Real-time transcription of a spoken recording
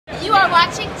are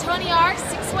watching Tony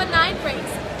R619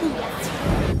 Breaks.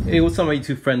 Booyah. Hey, what's up, my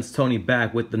YouTube friends? Tony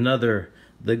back with another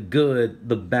The Good,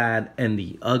 the Bad, and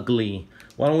the Ugly.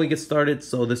 Why don't we get started?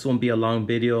 So this won't be a long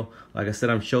video. Like I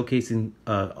said, I'm showcasing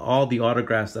all the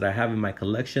autographs that I have in my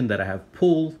collection that I have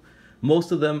pulled.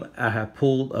 Most of them I have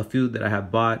pulled, a few that I have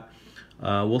bought.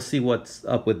 We'll see what's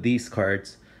up with these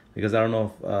cards because I don't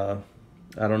know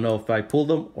if I pulled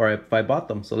them or if I bought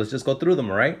them. So let's just go through them,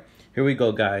 all right? Here we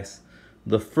go, guys.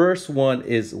 The first one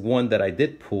is one that I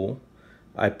did pull.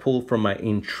 I pulled from my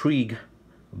Intrigue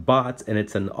box, and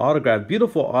it's an autograph,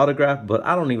 beautiful autograph, but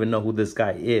I don't even know who this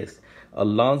guy is.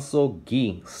 Alonso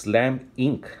Gui, Slam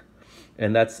Inc.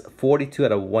 And that's 42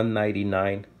 out of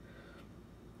 199.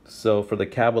 So for the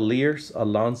Cavaliers,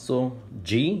 Alonso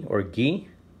G or Gui.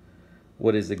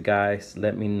 What is it, guys?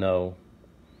 Let me know.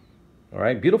 All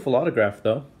right, beautiful autograph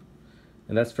though.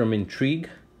 And that's from Intrigue.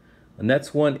 The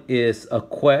next one is a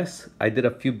Quest. I did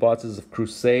a few boxes of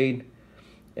Crusade,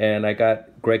 and I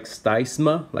got Greg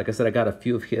Steinsma. Like I said, I got a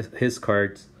few of his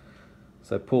cards.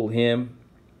 So I pulled him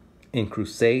in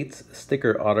Crusades,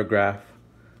 sticker autograph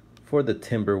for the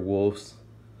Timberwolves.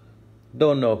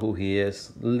 Don't know who he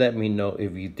is. Let me know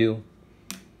if you do.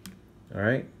 All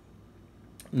right.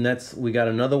 Next, we got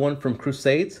another one from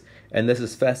Crusades, and this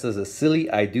is Festus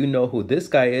Ezeli. I do know who this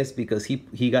guy is because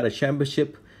he got a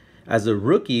championship as a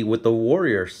rookie with the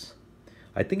Warriors.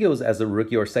 I think it was as a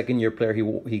rookie or second-year player. He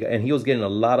was getting a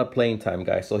lot of playing time,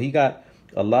 guys. So he got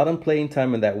a lot of playing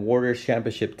time in that Warriors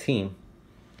championship team.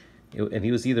 And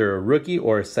he was either a rookie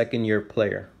or a second-year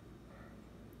player.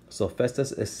 So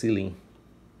Festus Ezeli.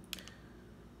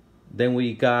 Then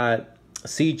we got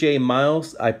CJ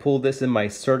Miles. I pulled this in my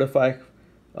certified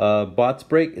box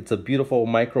break. It's a beautiful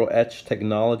micro etch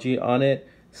technology on it.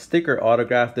 Sticker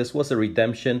autograph. This was a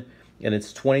redemption, and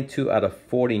it's 22 out of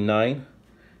 49.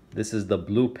 This is the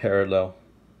blue parallel.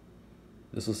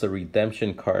 This was a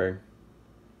redemption card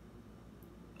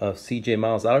of CJ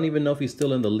Miles. I don't even know if he's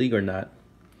still in the league or not.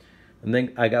 And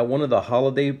then I got one of the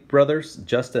Holiday brothers,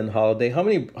 Justin Holiday. How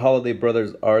many Holiday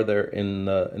brothers are there in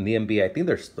the NBA? I think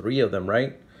there's 3 of them,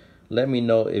 right? Let me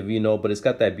know if you know, but it's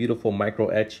got that beautiful micro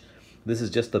etch. This is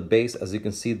just the base. As you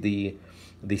can see, the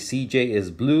CJ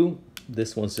is blue.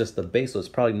 This one's just the base, so it's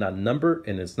probably not numbered,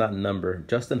 and it's not numbered.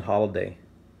 Justin Holiday.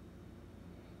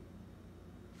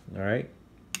 All right.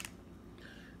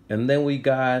 And then we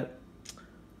got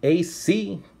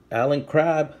AC, Allen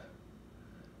Crabbe.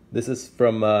 This is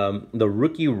from the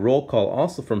rookie roll call,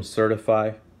 also from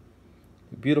Certify.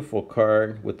 Beautiful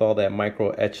card with all that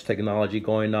micro etch technology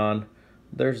going on.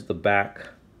 There's the back.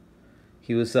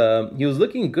 He was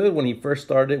looking good when he first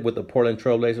started with the Portland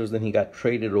Trail Blazers. Then he got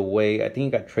traded away. I think he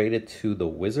got traded to the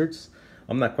Wizards.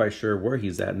 I'm not quite sure where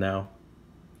he's at now.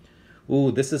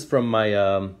 Ooh, this is from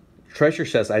my treasure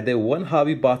chest. I did one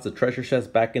hobby box of treasure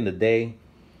chest back in the day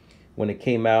when it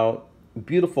came out.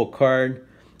 Beautiful card.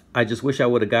 I just wish I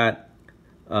would have got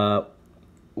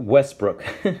Westbrook.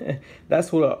 That's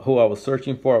who I was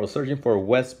searching for. I was searching for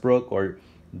Westbrook or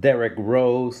Derrick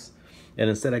Rose. And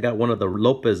instead I got one of the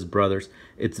Lopez brothers.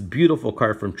 It's a beautiful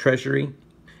card from Treasury.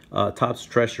 Topps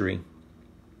Treasury.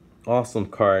 Awesome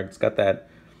card. It's got that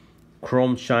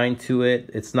chrome shine to it.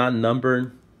 It's not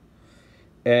numbered.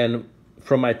 And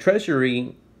from my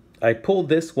Treasury, I pulled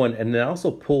this one, and then I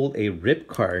also pulled a rip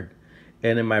card.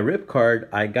 And in my rip card,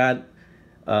 I got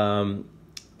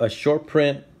a short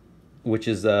print, which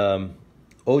is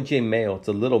OJ Mayo. It's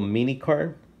a little mini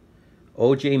card.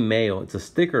 OJ Mayo. It's a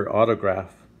sticker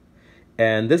autograph.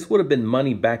 And this would have been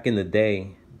money back in the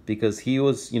day because he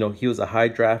was a high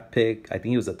draft pick. I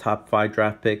think he was a top 5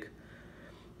 draft pick.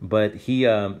 But he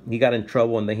got in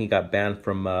trouble, and then he got banned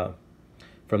from the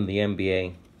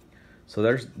NBA. So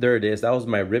there it is. That was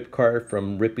my rip card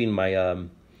from ripping my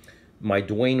my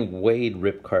Dwayne Wade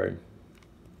rip card.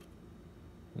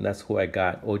 And that's who I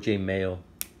got, OJ Mayo.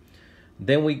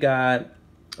 Then we got,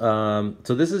 so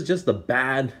this is just the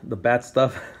bad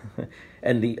stuff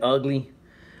and the ugly.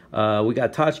 We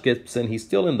got Taj Gibson. He's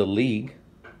still in the league.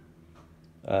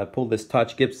 Pulled this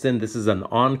Taj Gibson. This is an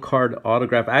on-card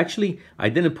autograph. Actually, I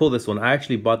didn't pull this one. I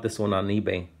actually bought this one on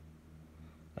eBay.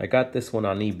 I got this one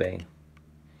on eBay.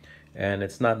 And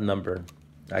it's not numbered.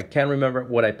 I can't remember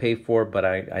what I paid for, but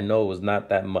I know it was not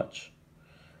that much.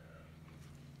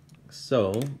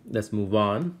 So let's move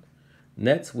on.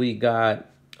 Next, we got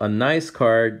a nice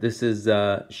card. This is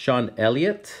Sean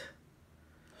Elliott.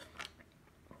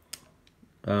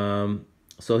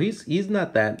 So he's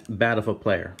not that bad of a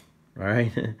player. All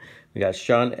right. We got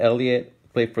Sean Elliott,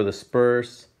 played for the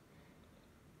Spurs.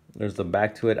 There's the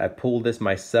back to it. I pulled this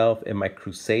myself in my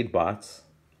Crusade box.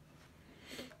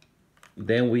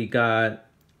 Then we got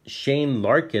Shane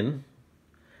Larkin.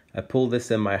 I pulled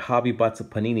this in my Hobby Bots of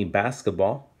Panini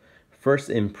Basketball. First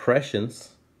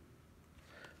impressions.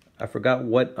 I forgot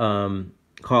what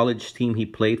college team he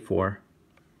played for.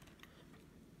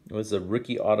 It was a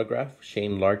rookie autograph,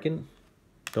 Shane Larkin.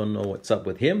 Don't know what's up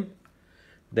with him.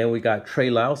 Then we got Trey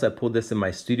Lyles. I pulled this in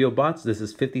my Studio Bots. This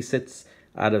is 56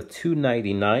 out of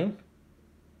 299.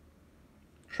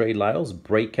 Trey Lyles,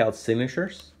 breakout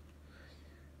signatures.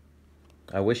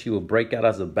 I wish he would break out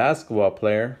as a basketball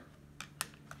player.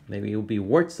 Maybe he would be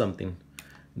worth something.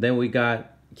 Then we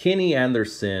got Kenny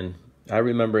Anderson. I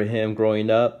remember him growing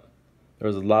up. There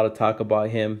was a lot of talk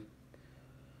about him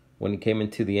when he came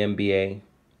into the NBA.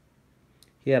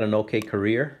 He had an okay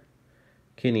career.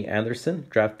 Kenny Anderson,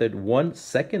 drafted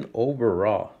 1/2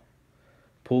 overall.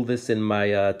 Pulled this in my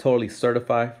Totally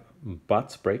Certified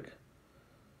Bots break.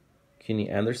 Kenny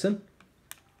Anderson.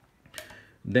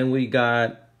 Then we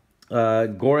got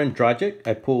Goran Dragic.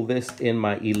 I pulled this in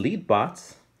my Elite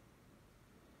Bots.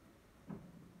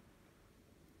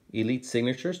 Elite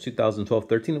Signatures,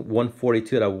 2012-13,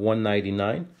 142 out of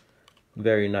 199.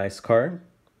 Very nice card.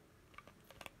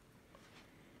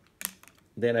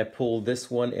 Then I pulled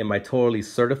this one in my Totally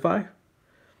Certified.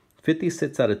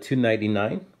 56 out of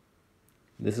 299.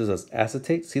 This is an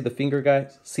acetate. See the finger,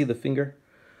 guys? See the finger?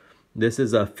 This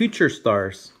is a Future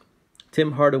Stars.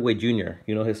 Tim Hardaway Jr.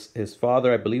 You know, his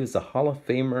father, I believe, is a Hall of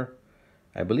Famer.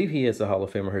 I believe he is a Hall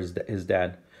of Famer, his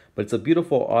dad. But it's a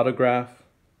beautiful autograph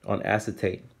on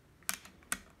acetate.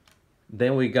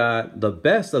 Then we got the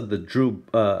best of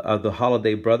the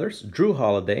Holiday brothers. Drew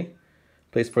Holiday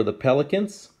plays for the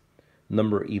Pelicans,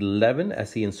 number 11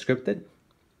 as he inscripted.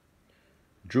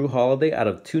 Drew Holiday out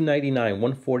of 299,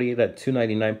 148 out of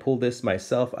 299. Pulled this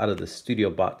myself out of the Studio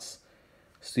Bots,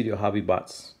 Studio Hobby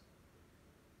Bots.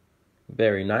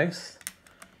 Very nice.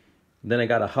 Then I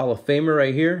got a Hall of Famer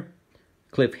right here,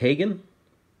 Cliff Hagan.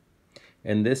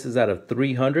 And this is out of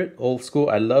 300, old school.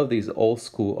 I love these old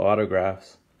school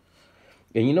autographs.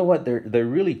 And you know what? They're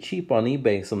really cheap on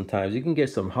eBay sometimes. You can get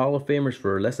some Hall of Famers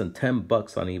for less than 10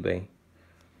 bucks on eBay,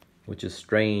 which is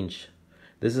strange.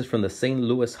 This is from the St.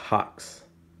 Louis Hawks.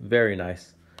 Very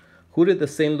nice. Who did the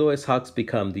St. Louis Hawks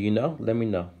become? Do you know? Let me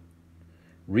know.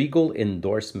 Regal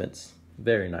Endorsements.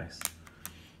 Very nice.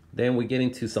 Then we get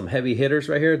into some heavy hitters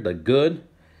right here. The good.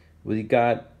 We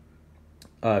got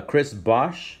Chris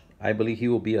Bosh. I believe he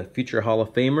will be a future Hall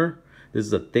of Famer. This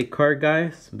is a thick card,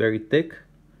 guys. Very thick.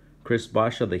 Chris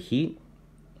Bosh of the Heat.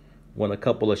 Won a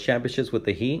couple of championships with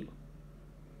the Heat.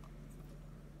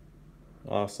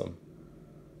 Awesome.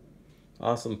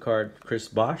 Awesome card, Chris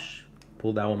Bosh.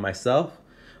 Pulled that one myself.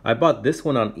 I bought this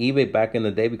one on eBay back in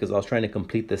the day because I was trying to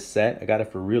complete this set. I got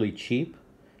it for really cheap.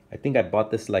 I think I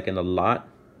bought this like in a lot.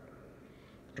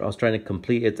 I was trying to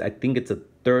complete it. I think it's a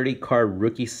 30 card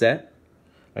rookie set.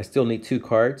 I still need 2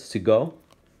 cards to go.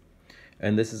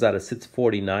 And this is out of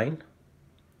 649.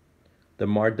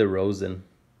 DeMar DeRozan.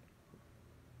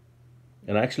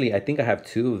 And actually, I think I have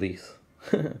 2 of these.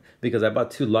 Because I bought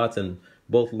 2 lots and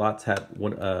both lots had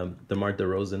one DeMar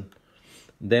DeRozan.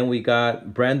 Then we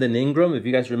got Brandon Ingram. If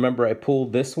you guys remember, I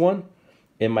pulled this one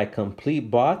in my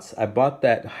complete bots. I bought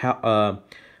that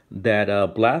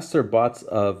blaster bots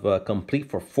of complete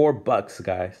for $4,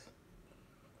 guys.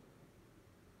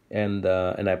 And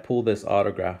I pulled this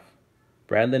autograph.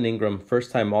 Brandon Ingram,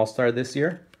 first time All-Star this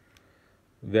year.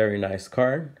 Very nice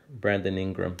card, Brandon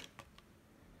Ingram.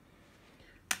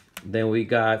 Then we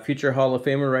got future Hall of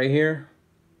Famer right here,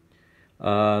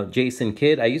 Jason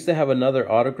Kidd. I used to have another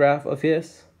autograph of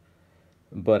his,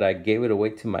 but I gave it away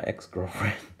to my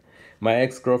ex-girlfriend. My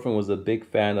ex-girlfriend was a big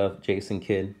fan of Jason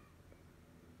Kidd,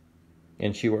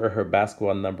 and she wore her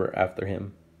basketball number after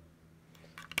him.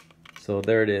 So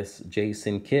there it is,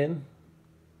 Jason Kidd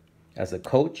as a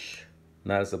coach,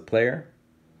 not as a player,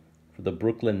 for the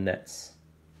Brooklyn Nets.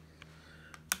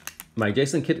 My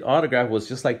Jason Kidd autograph was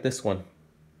just like this one.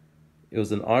 It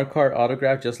was an on-card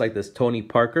autograph just like this Tony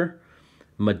Parker.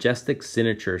 Majestic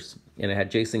Signatures. And it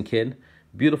had Jason Kidd.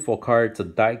 Beautiful card. It's a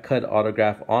die-cut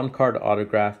autograph, on-card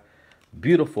autograph.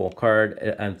 Beautiful card.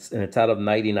 And it's out of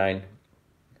 99.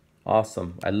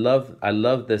 Awesome. I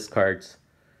love this cards.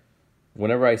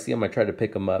 Whenever I see them, I try to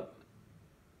pick them up.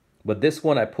 But this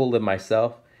one, I pulled it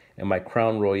myself in my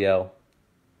Crown Royale.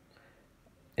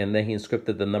 And then he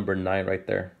inscripted the number 9 right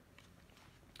there.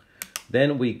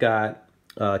 Then we got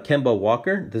Kemba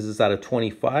Walker. This is out of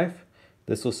 25.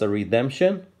 This was a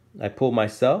redemption. I pulled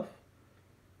myself.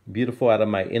 Beautiful out of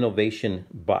my Innovation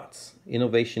Bots.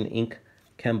 Innovation Inc.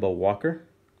 Kemba Walker.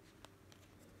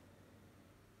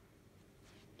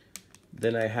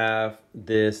 Then I have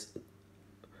this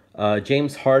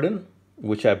James Harden,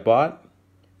 which I bought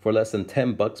for less than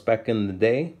 $10 back in the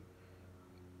day.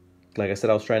 Like I said,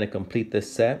 I was trying to complete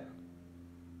this set.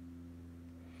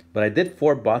 But I did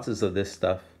 4 boxes of this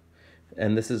stuff.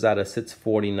 And this is out of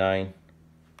 $6.49.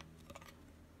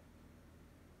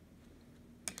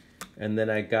 And then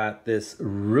I got this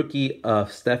rookie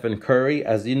of Stephen Curry.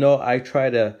 As you know, I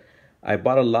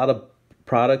bought a lot of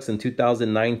products in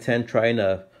 2009-10 trying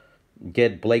to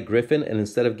get Blake Griffin. And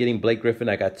instead of getting Blake Griffin,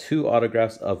 I got 2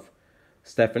 autographs of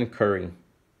Stephen Curry.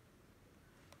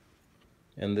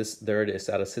 And there it is,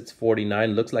 out of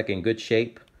 $6.49. Looks like in good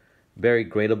shape. Very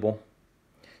gradable.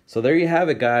 So there you have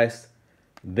it, guys.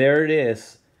 There it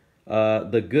is.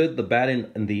 The good, the bad,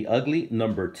 and the ugly,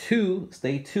 number 2.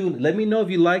 Stay tuned. Let me know if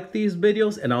you like these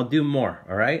videos, and I'll do more.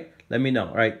 All right? Let me know.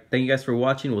 All right. Thank you guys for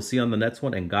watching. We'll see you on the next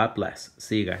one, and God bless.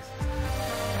 See you guys.